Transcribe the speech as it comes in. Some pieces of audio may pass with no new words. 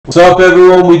What's up,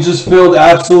 everyone? We just filled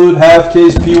absolute half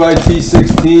case PYT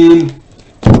 16.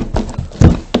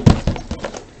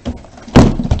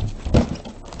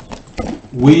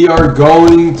 We are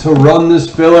going to run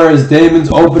this filler as Damon's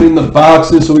opening the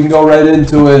boxes so we can go right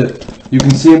into it. You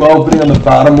can see him opening on the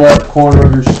bottom left corner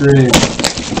of your screen.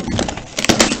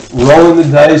 Rolling the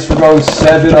dice, we're going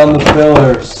 7 on the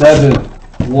filler. 7.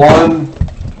 1,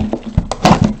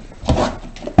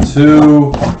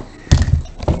 2,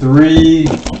 3,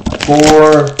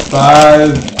 4,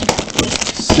 5,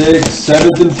 6,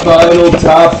 7th and final,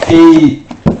 top 8.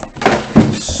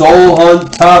 Soul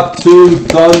Hunt, top 2,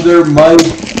 Thunder, Mike,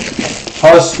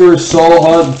 Husker, Soul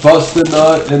Hunt, Busta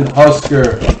Nut, and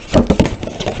Husker.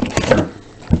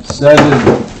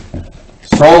 7.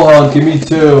 Soul Hunt, give me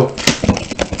 2.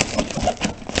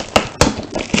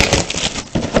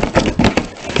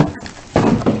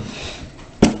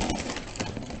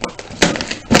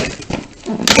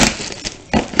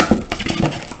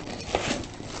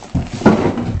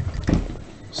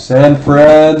 San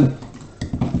Fran.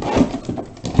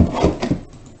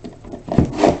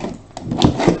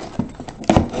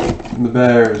 And the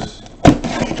Bears.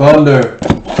 Thunder.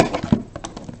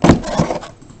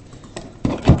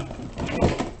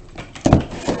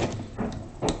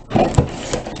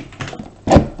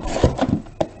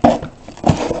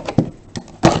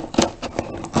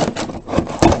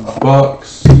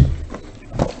 Bucks.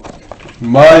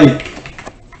 Mike.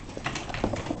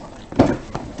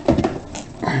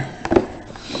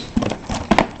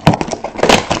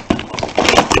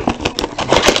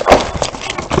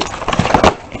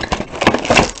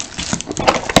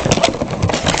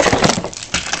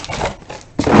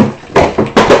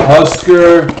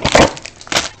 Husker.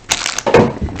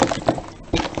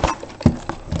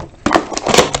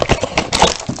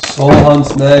 Soul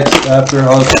Hunt's next after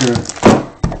Husker.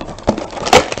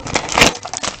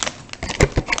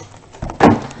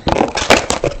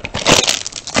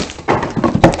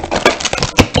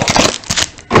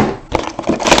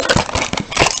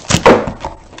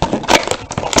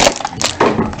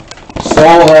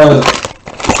 Soul Hunt.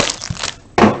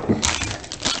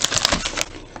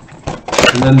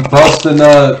 And then Busta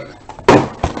Nut.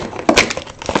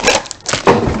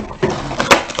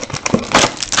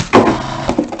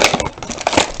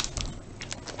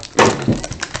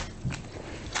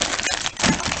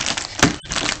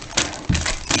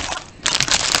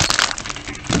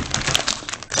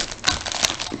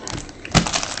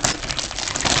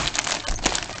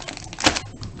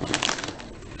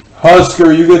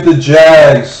 Husker, you get the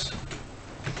Jags.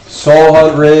 Soul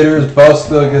Hunt Raiders.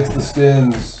 Busta gets the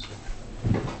Skins.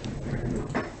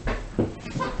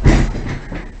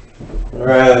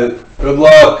 Alright, good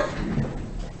luck.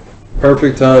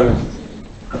 Perfect timing.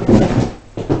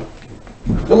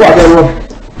 Good luck, everyone.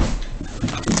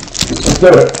 Let's do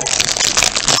it.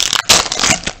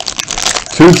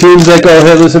 2 teams that go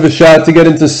hitless have a shot to get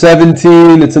into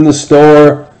 17. It's in the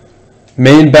store.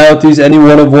 Main bounties, any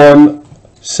one of one.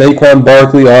 Saquon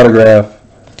Barkley autograph.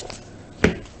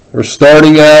 We're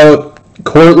starting out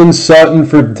Cortland Sutton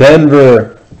for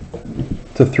Denver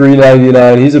to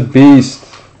 $3.99. He's a beast.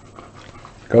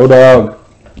 Go dog.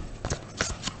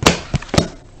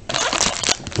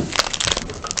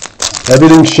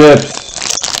 Everything ships.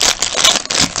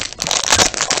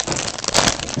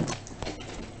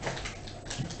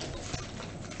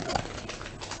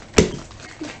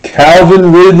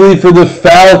 Calvin Ridley for the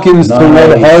Falcons to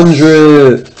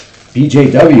 100.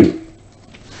 BJW.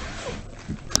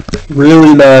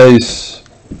 Really nice.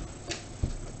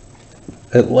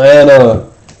 Atlanta.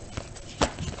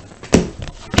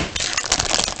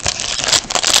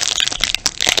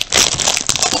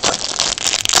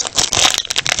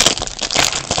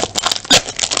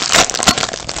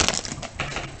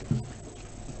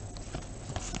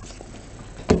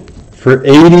 For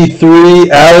 83,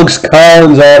 Alex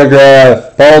Collins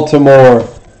autograph, Baltimore.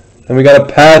 And we got a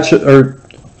patch or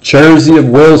jersey of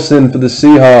Wilson for the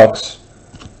Seahawks.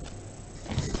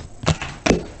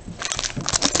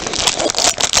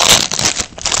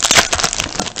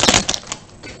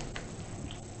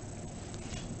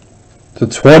 To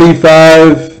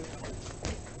 25,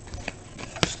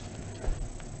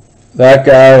 that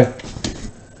guy.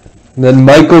 And then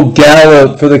Michael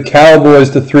Gallup for the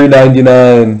Cowboys to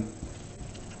 $3.99.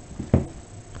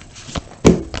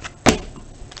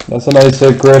 That's a nice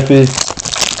hit, Griffey.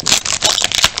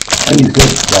 And he's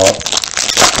good,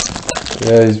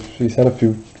 Yeah, he's had a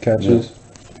few catches.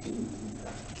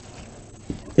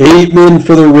 Yeah. 8-man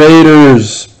for the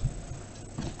Raiders.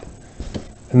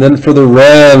 And then for the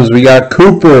Rams, we got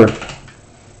Cooper.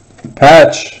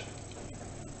 Patch.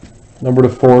 Number to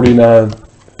 49.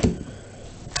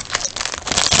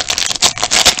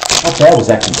 How bad was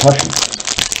that concussion?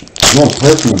 No one's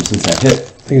heard from him since that hit. I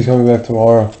think he's coming back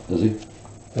tomorrow. Does he?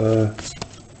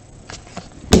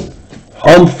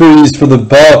 Humphreys for the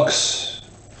Bucks.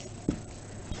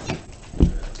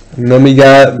 And then we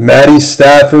got Matty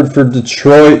Stafford for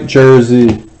Detroit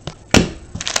jersey.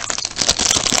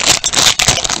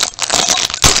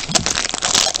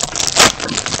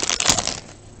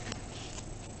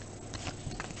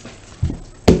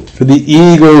 For the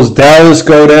Eagles, Dallas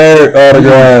Goedert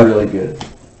autograph. Really good.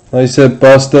 Nice hit,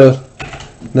 Busta.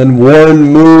 Then Warren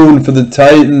Moon for the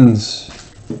Titans.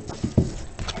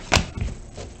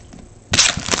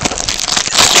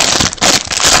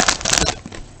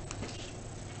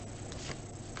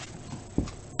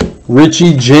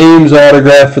 Richie James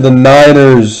autograph for the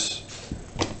Niners.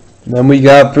 And then we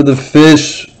got for the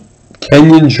Fish,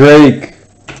 Kenyon Drake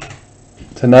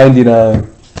 /99.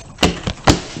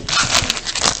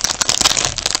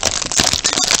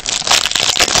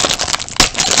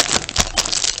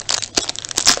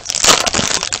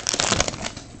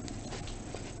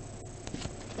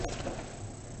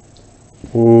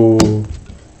 Ooh.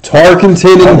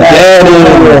 Tarkenton and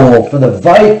Daniel for the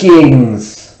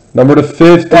Vikings. Number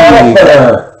 /50.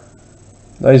 Golfer.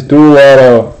 Nice dual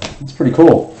auto. That's pretty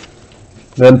cool.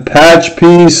 Then patch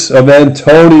piece of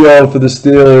Antonio for the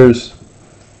Steelers.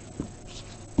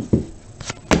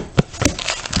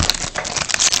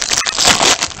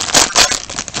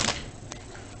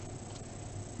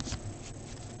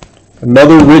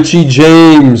 Another Richie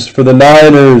James for the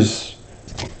Niners.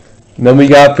 And then we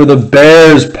got for the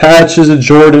Bears, patches of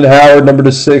Jordan Howard, number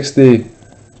 /60.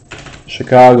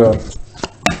 Chicago.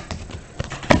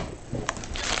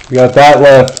 We got that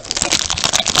left.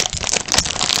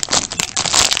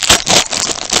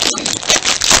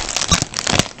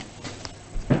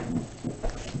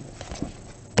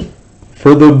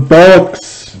 For the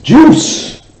Bucks,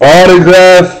 Juice.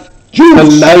 Autograph.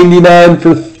 Juice. /99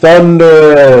 for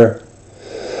Thunder.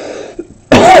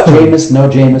 Jameis, no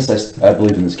Jameis. I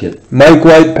believe in this kid. Mike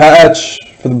White patch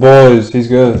for the boys. He's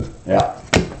good. Yeah.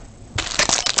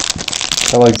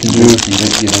 I like the juice. You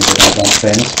think they're going to dump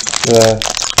famous? Yeah.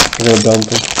 They're going to dump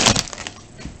him.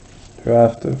 You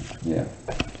have to. Yeah.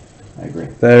 I agree.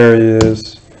 There he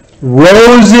is.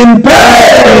 Rosenbergs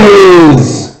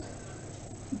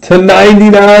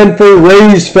 /99 for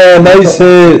Rays fan. Nice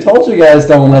hit. I told you guys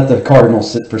don't let the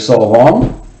Cardinals sit for so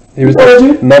long. He was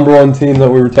the #1 team that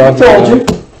we were talking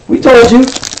about. We told you.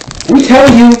 We tell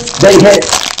you they hit.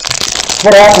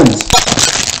 What happens?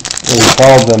 And we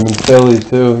called them in Philly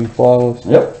too, in Flawless.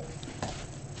 Yep.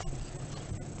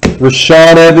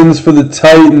 Rashawn Evans for the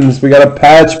Titans. We got a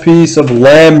patch piece of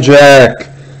Lambjack.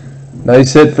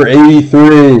 Nice hit for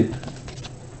 83.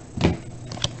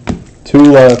 2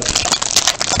 left.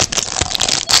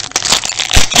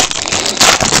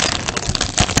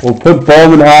 We'll put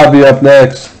Bowman Hobby up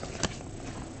next.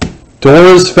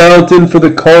 Doris Fountain for the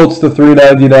Colts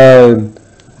 /399.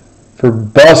 For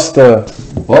Busta.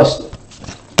 Busta.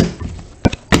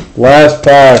 Last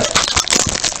pack.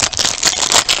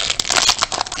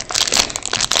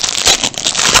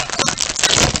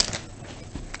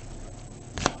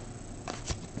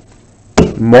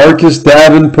 Marcus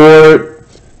Davenport.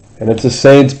 And it's a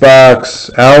Saints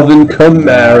box. Alvin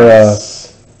Kamara.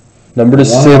 Number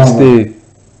 /60.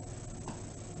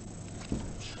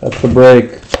 That's the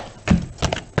break.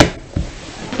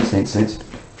 Saints.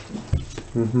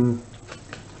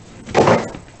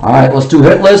 All right, let's do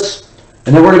hit list,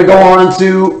 and then we're going to go on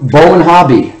to Bow and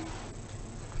Hobby.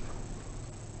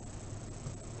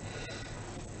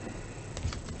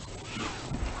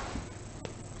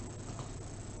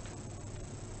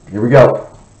 Here we go.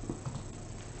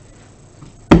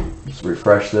 Let's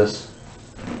refresh this.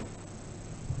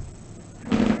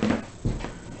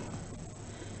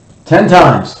 10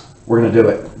 times we're going to do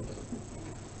it.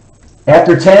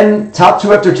 After 10, top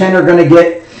 2 after 10 are going to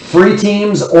get free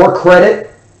teams or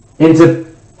credit into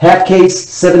half case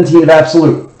 17 of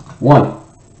absolute. 1,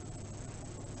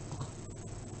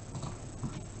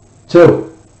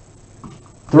 2,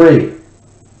 3,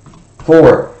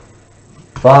 4,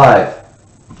 5,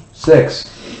 6,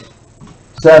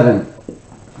 7,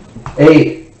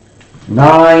 8,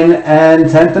 9, and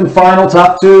 10th and final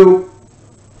top 2.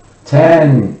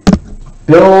 10.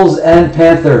 Bills and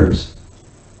Panthers.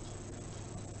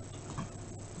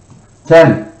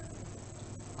 10.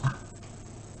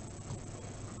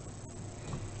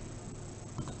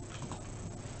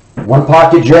 One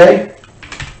pocket J.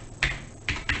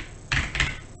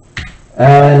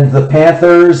 And the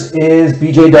Panthers is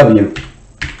BJW.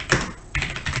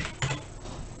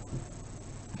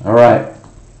 All right.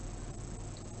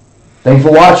 Thanks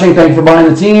for watching. Thanks for buying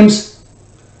the teams.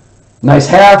 Nice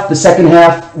half. The second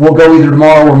half will go either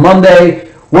tomorrow or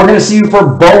Monday. We're going to see you for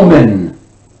Bowman.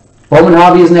 Bowman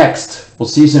Hobby is next. We'll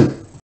see you soon.